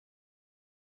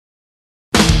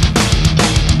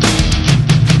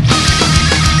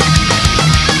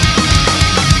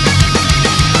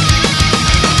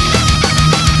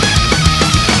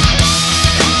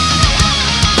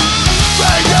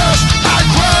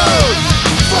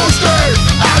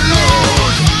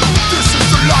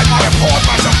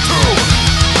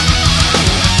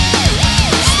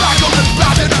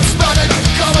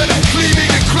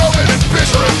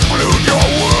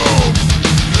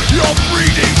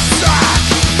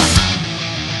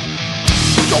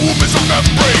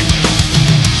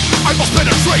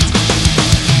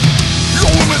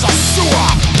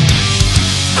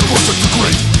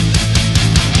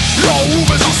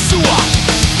sewer.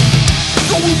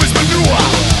 Your womb is manure,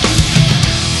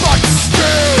 but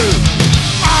still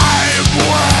I'm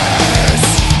worse.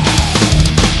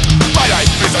 My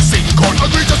life is a sinkhole,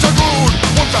 egregious and rude.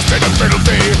 One fast in the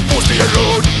penalty, Froosty and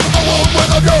lewd. I won't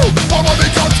weather you, I'm only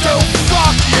comes to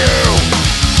fuck you.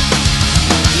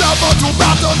 Never to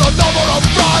matter the number of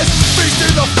flies,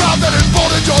 feasting the flab that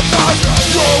enfolded your knife.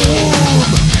 Your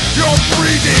womb, your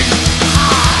breeding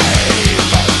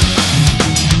hive.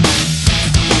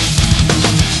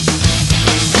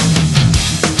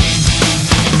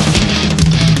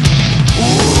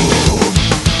 Womb,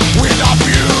 without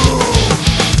you,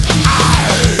 I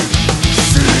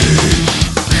see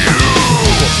you.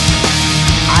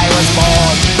 I was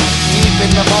born deep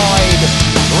in the void,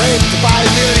 raped by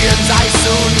millions. I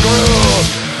soon grew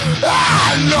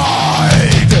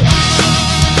annoyed.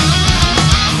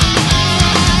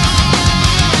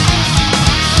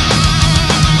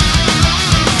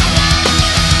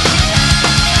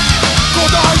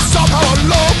 Could I somehow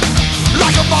elope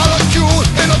like a molecule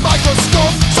in a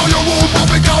microscope, so your womb will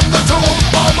become the tomb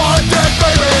of my dead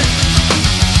baby?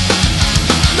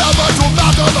 Never to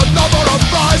matter the number of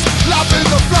flies, lapping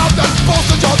the flab that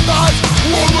bolsters your thighs.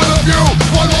 One will of you,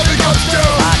 one will become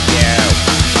still. fuck you.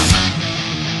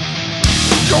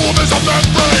 Your womb is a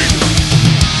membrane,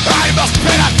 I must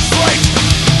penetrate.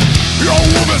 Your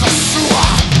womb is a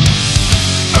sewer,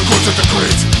 a good to the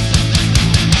grate.